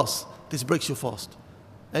 khalas, this breaks your fast.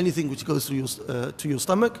 Anything which goes through to your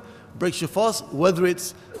stomach breaks your fast, whether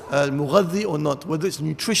it's mughadhi or not, whether it's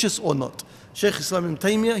nutritious or not. Shaykh Islam Ibn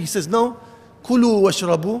Taymiyyah, he says, no, kulu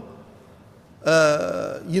washrabu,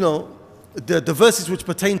 the verses which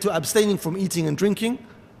pertain to abstaining from eating and drinking,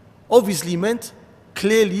 obviously meant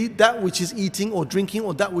clearly that which is eating or drinking,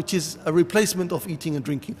 or that which is a replacement of eating and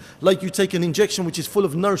drinking. Like you take an injection which is full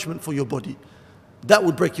of nourishment for your body. That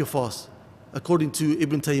would break your fast, according to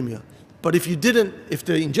Ibn Taymiyyah. But if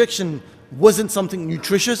the injection wasn't something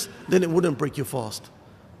nutritious, then it wouldn't break your fast.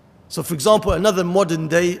 So for example, another modern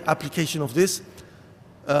day application of this,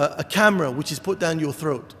 a camera which is put down your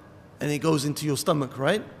throat and it goes into your stomach,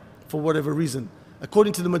 right? For whatever reason.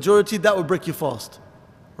 According to the majority, that would break your fast.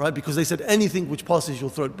 Right? Because they said anything which passes your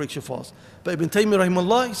throat breaks your fast. But Ibn Taymiyyah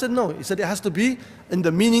rahimahullah, he said no. He said it has to be in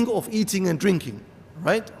the meaning of eating and drinking.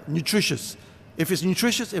 Right? Nutritious. If it's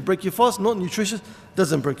nutritious, it breaks your fast. Not nutritious,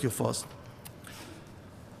 doesn't break your fast.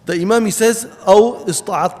 The Imam, he says, أو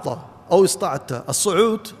استعطى أو استعطى.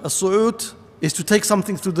 الصعود is to take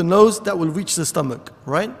something through the nose that will reach the stomach.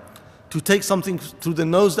 Right? To take something through the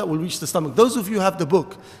nose that will reach the stomach. Those of you who have the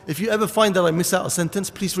book, if you ever find that I miss out a sentence,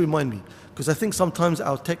 please remind me. Because I think sometimes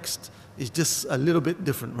our text is just a little bit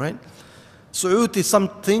different, right? Su'ud is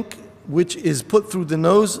something which is put through the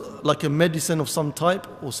nose like a medicine of some type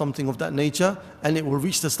or something of that nature, and it will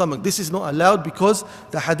reach the stomach. This is not allowed because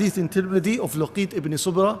the hadith in Tirmidhi of Luqit ibn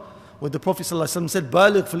Subra, where the Prophet ﷺ said,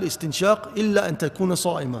 "Baligh fil istinshaq illa an takuna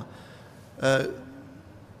sa'ima."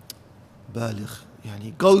 Baligh,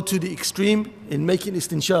 yani go to the extreme in making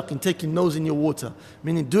istinshaq, in taking nose in your water,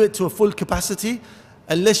 meaning do it to a full capacity,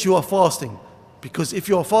 unless you are fasting. Because if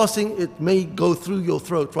you are fasting, it may go through your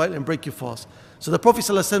throat, right, and break your fast. So the Prophet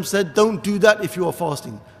ﷺ said, don't do that if you are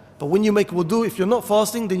fasting. But when you make wudu, if you're not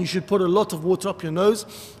fasting, then you should put a lot of water up your nose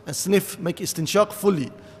and sniff, make istinshaq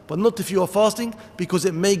fully. But not if you are fasting, because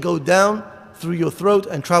it may go down through your throat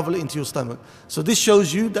and travel into your stomach. So this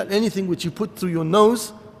shows you that anything which you put through your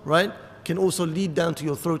nose, right, can also lead down to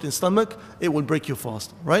your throat and stomach. It will break your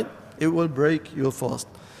fast, right? It will break your fast.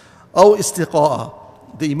 Aw istiqa'a.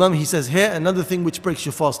 The Imam, he says here, another thing which breaks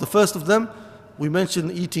your fast. The first of them, we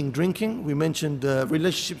mentioned eating, drinking. We mentioned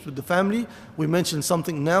relationships with the family. We mentioned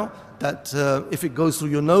something now that if it goes through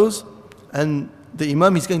your nose, and the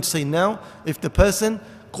Imam is going to say now, if the person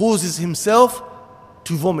causes himself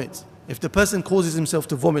to vomit. If the person causes himself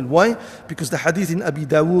to vomit. Why? Because the hadith in Abi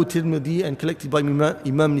Dawood, Tirmidhi, and collected by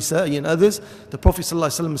Imam Nisa'i and others, the Prophet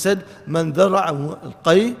ﷺ said, "Man dhara'ahu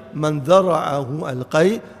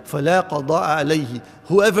al-qay, fala qada'a alayhi."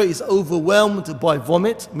 Whoever is overwhelmed by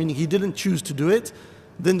vomit, meaning he didn't choose to do it,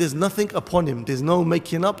 then there's nothing upon him. There's no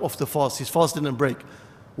making up of the fast. His fast didn't break.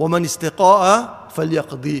 وَمَنْ اسْتَقَاءَ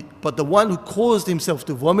فَلْيَقْضِي. But the one who caused himself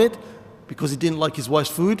to vomit because he didn't like his wife's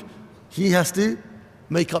food, he has to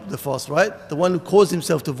make up the fast, right? The one who caused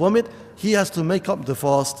himself to vomit, he has to make up the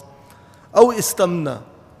fast. أو istamna.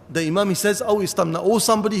 The Imam, he says, أو istamna. Or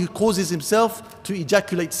somebody who causes himself to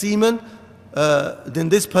ejaculate semen, then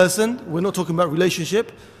this person, we're not talking about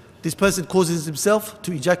relationship, this person causes himself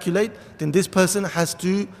to ejaculate, then this person has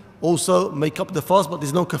to also make up the fast, but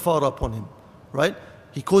there's no kafara upon him, right?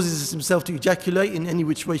 He causes himself to ejaculate in any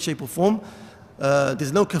which way, shape or form.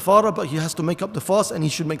 There's no kafara, but he has to make up the fast, and he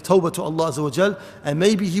should make tawbah to Allah Azza wa Jal, and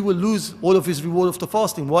maybe he will lose all of his reward of the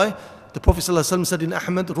fasting. Why? The Prophet ﷺ said in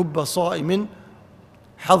Ahmad, رُبَّ صَائِمٍ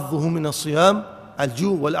حَظُّهُ مِنَ الصِّيَامِ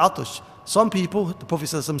الْجُوعُ وَالْعَطْشِ. Some people, the Prophet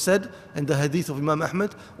ﷺ said in the hadith of Imam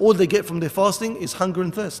Ahmad, all they get from their fasting is hunger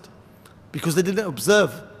and thirst, because they didn't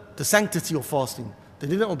observe the sanctity of fasting. They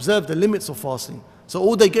didn't observe the limits of fasting. So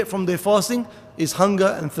all they get from their fasting is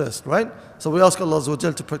hunger and thirst, right? So we ask Allah Azza wa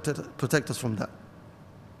Jal to protect us from that.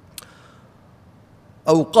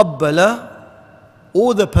 أو قبل,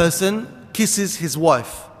 or the person kisses his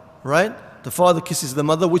wife, right? The father kisses the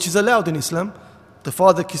mother, which is allowed in Islam. The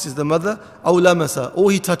father kisses the mother. أو لمس,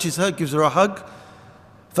 or he touches her, gives her a hug.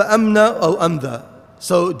 فأمنى أو أمذى.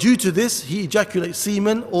 So due to this, he ejaculates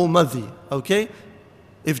semen or madhi, okay?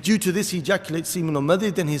 If due to this he ejaculates semen or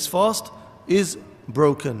madhi, then his fast is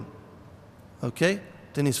broken, okay?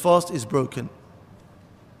 Then his fast is broken.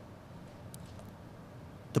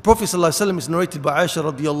 The Prophet ﷺ is narrated by Aisha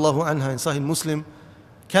radiallahu anha in Sahih Muslim.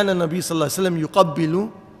 كان النبي صلى الله عليه وسلم يقبل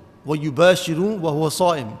ويباشر وهو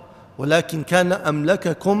صائم ولكن كان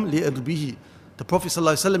أملككم لإربه. The Prophet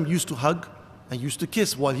ﷺ used to hug and used to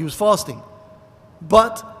kiss while he was fasting.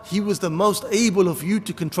 But he was the most able of you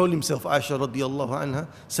to control himself, Aisha radiallahu anha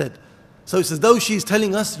said. So it's as though she's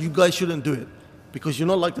telling us, you guys shouldn't do it, because you're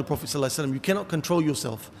not like the Prophet ﷺ. You cannot control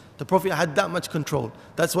yourself. The Prophet had that much control.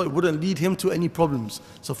 That's why it wouldn't lead him to any problems.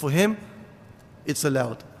 So for him, it's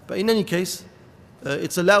allowed. But in any case,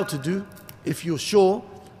 it's allowed to do if you're sure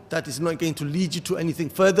that it's not going to lead you to anything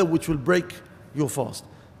further which will break your fast.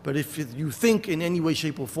 But if you think in any way,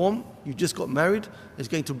 shape or form, you just got married, it's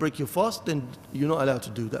going to break your fast, then you're not allowed to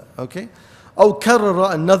do that, okay? أو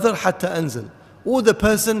كرر النذر حتى أنزل. Or the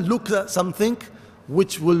person looks at something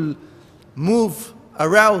which will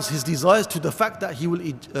arouse his desires to the fact that he will,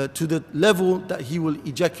 to the level that he will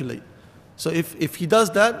ejaculate. So if he does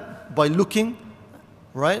that by looking,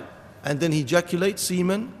 right, and then he ejaculates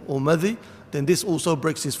semen or madhi, then this also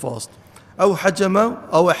breaks his fast. أو حجم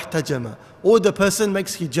أو احتجم. Or the person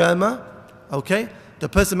makes hijama, okay? The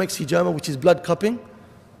person makes hijama, which is blood cupping,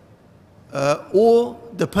 or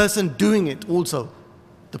the person doing it also.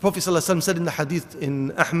 The Prophet ﷺ said in the hadith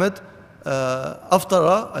in Ahmad,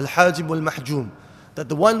 أفطر الحاجب والمحجوم, that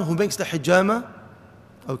the one who makes the hijama,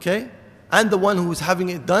 okay, and the one who is having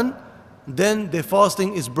it done, then their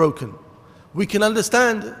fasting is broken. We can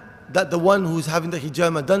understand that the one who is having the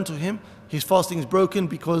hijama done to him, his fasting is broken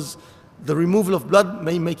because the removal of blood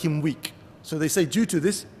may make him weak. So they say due to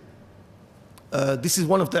this, this is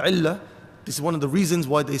one of the illah, this is one of the reasons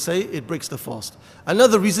why they say it breaks the fast.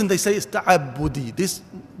 Another reason they say is ta'abbudi. This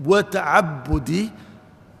word ta'abbudi,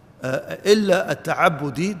 illa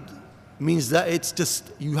at-ta'abbudi, means that it's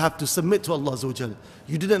just, you have to submit to Allah Azza wa Jal.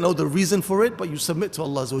 You didn't know the reason for it, but you submit to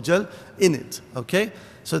Allah Azza wa Jal in it, okay?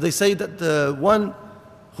 So they say that the one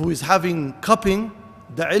who is having cupping,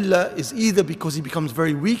 the illah is either because he becomes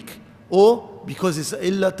very weak or because it's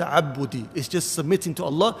illah ta'abbudi. It's just submitting to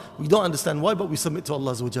Allah. We don't understand why, but we submit to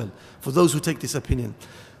Allah Azza wa Jal, for those who take this opinion.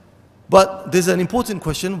 But there's an important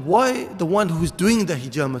question: why the one who is doing the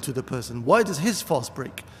hijama to the person, why does his fast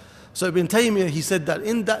break? So Ibn Taymiyyah, he said that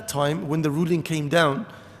in that time when the ruling came down,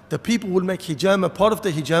 the people would make hijama. Part of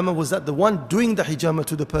the hijama was that the one doing the hijama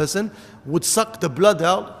to the person would suck the blood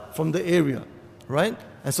out from the area, right?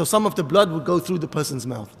 And so some of the blood would go through the person's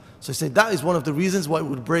mouth. So he said that is one of the reasons why it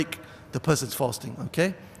would break the person's fasting,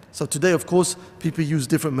 okay? So today, of course, people use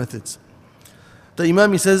different methods. The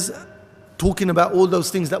Imam, he says, talking about all those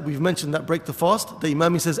things that we've mentioned that break the fast, the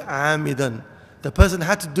Imam, he says, amidan. The person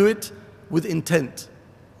had to do it with intent,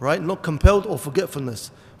 right? Not compelled or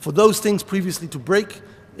forgetfulness. For those things previously to break,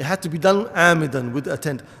 it had to be done amidan, with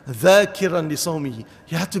intent. Dhakiran li sawmihi.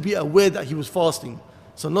 He had to be aware that he was fasting.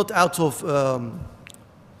 So not out of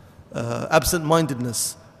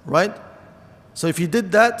absent-mindedness, right? So if he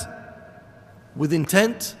did that with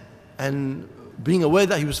intent and being aware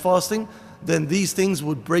that he was fasting, then these things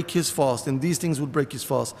would break his fast, and these things would break his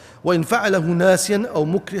fast. وَإِن فَعَلَهُ نَاسِيًا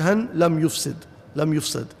أَوْ مُكْرِهًا لَمْ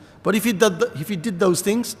يُفْسِدْ. But if he did those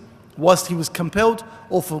things whilst he was compelled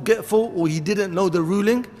or forgetful, or he didn't know the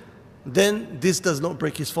ruling, then this does not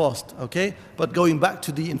break his fast, okay? But going back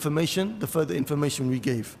to the information, the further information we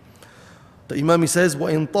gave. The Imam, he says,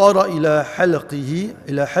 وَإِن طَارَ إِلَى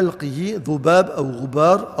حَلْقِهِ ذُبَابٌ أَوْ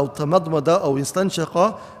غُبَارٌ أَوْ تَمَضْمَضَ أَوْ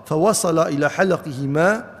استنشق فَوَصَلَ إِلَى حَلْقِهِ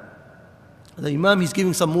مَا. The Imam, he's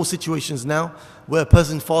giving some more situations now where a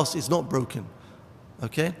person's fast is not broken,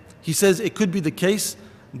 okay? He says it could be the case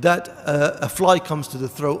that a fly comes to the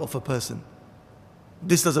throat of a person.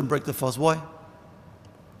 This doesn't break the fast. Why?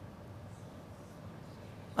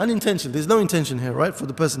 Unintentional. There's no intention here, right, for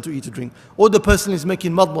the person to eat or drink. Or the person is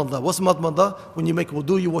making madmada. What's madmada? When you make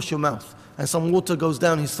wudu, you wash your mouth, and some water goes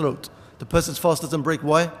down his throat. The person's fast doesn't break.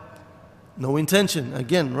 Why? No intention.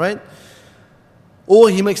 Again, right? Or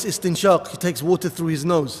he makes istinshaq. He takes water through his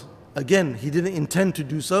nose. Again, he didn't intend to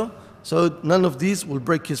do so. So none of these will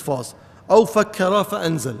break his fast. أو فكر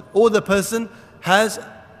فأنزل. Or the person has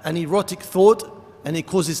an erotic thought and it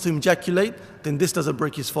causes to ejaculate, then this doesn't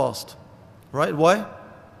break his fast. Right? Why?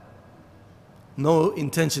 No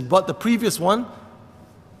intention. But the previous one,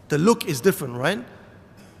 the look is different, right?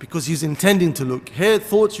 Because he's intending to look. Here,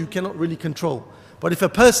 thoughts you cannot really control. But if a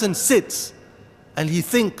person sits and he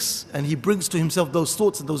thinks and he brings to himself those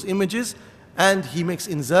thoughts and those images and he makes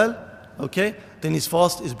inzal, okay, then his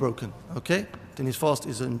fast is broken, okay? Then his fast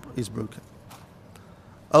is broken.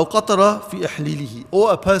 أو قطر في إحليله.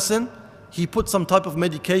 Or a person, he put some type of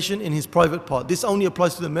medication in his private part. This only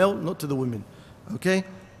applies to the male, not to the women, okay?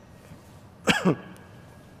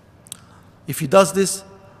 If he does this,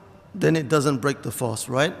 then it doesn't break the fast,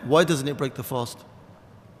 right? Why doesn't it break the fast?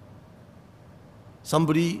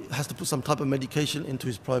 Somebody has to put some type of medication into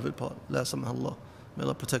his private part. La samahullah. May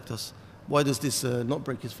Allah protect us. Why does this not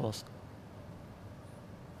break his fast?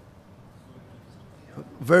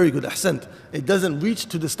 Very good, ahsant. It doesn't reach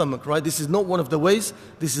to the stomach, right? This is not one of the ways.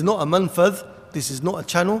 This is not a manfadh. This is not a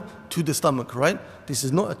channel to the stomach, right? This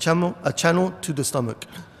is not a channel to the stomach.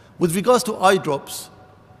 With regards to eye drops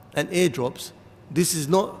and ear drops, this is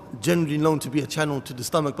not generally known to be a channel to the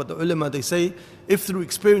stomach, but the ulama, they say, if through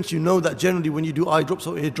experience you know that generally when you do eye drops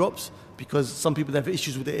or ear drops, because some people have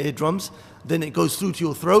issues with their eardrums, then it goes through to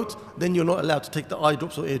your throat, then you're not allowed to take the eye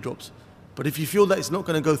drops or ear drops. But if you feel that it's not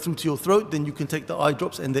going to go through to your throat, then you can take the eye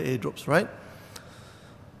drops and the ear drops, right?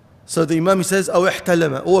 So the Imam, he says, أو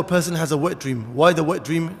احتلم, or a person has a wet dream. Why the wet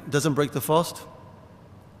dream doesn't break the fast?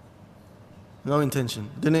 No intention.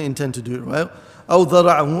 Didn't intend to do it, right? أو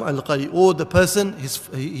ضرعه القيء, or the person,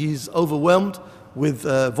 he's overwhelmed with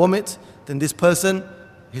vomit, then this person,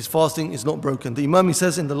 his fasting is not broken. The Imam, he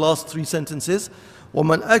says in the last three sentences,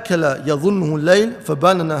 وَمَنْ أَكَلَ يَظُنُّهُ اللَّيْلِ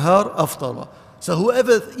فَبَانَ النَّهَارِ أَفْطَرَ. So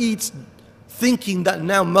whoever eats thinking that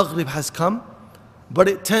now Maghrib has come, but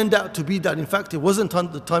it turned out to be that in fact it wasn't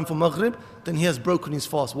the time for Maghrib, then he has broken his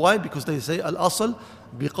fast. Why? Because they say al-asl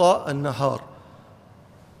biqa al-nahar.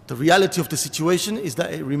 The reality of the situation is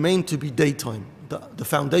that it remained to be daytime. The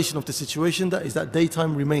foundation of the situation that is that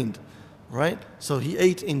daytime remained, right? So he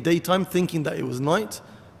ate in daytime thinking that it was night,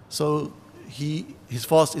 so his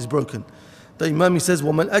fast is broken. The Imam, he says,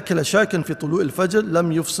 وَمَنْ أَكَلَ شَاكًا فِي طُلُوءِ الْفَجْرِ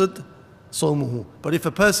لَمْ يُفْسِدْ صَوْمُهُ. But if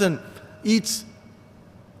a person eats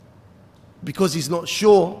because he's not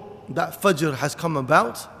sure that Fajr has come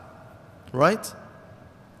about, right?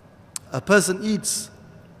 A person eats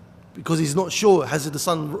because he's not sure, has the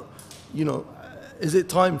sun, you know, is it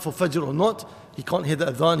time for Fajr or not? He can't hear the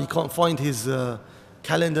adhan, he can't find his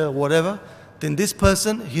calendar or whatever. Then this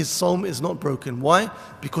person, his sawm is not broken. Why?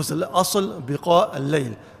 Because the asl biqa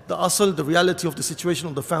al-layl. The asl, the reality of the situation,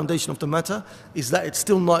 of the foundation of the matter, is that it's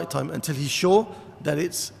still nighttime until he's sure that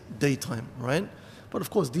it's daytime, right? But of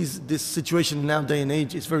course, this situation now, day and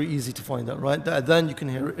age, it's very easy to find out, right? The adhan, you can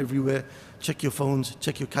hear it everywhere. Check your phones,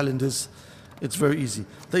 check your calendars. It's very easy.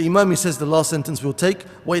 The Imam, he says, the last sentence we'll take,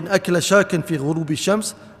 وَإِنْ أَكْلَ شَاكًا فِي غُرُوبِ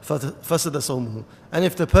الشَّمْسِ فَسَدَ صَوْمُهُ. And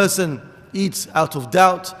if the person eats out of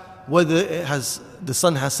doubt whether the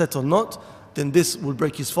sun has set or not, then this will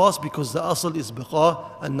break his fast, because the asl is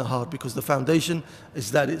biqa and nahar, because the foundation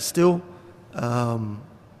is that it's still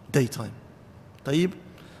daytime. Tayyib?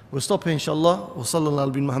 We'll stop here inshallah. Wa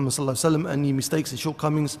sallallahu ala Muhammad sallallahu alaihi wasallam. Any mistakes and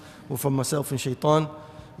shortcomings were from myself and shaitan.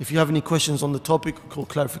 If you have any questions on the topic or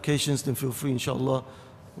clarifications, then feel free inshallah.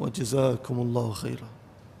 Wa jazakumullahu khairah.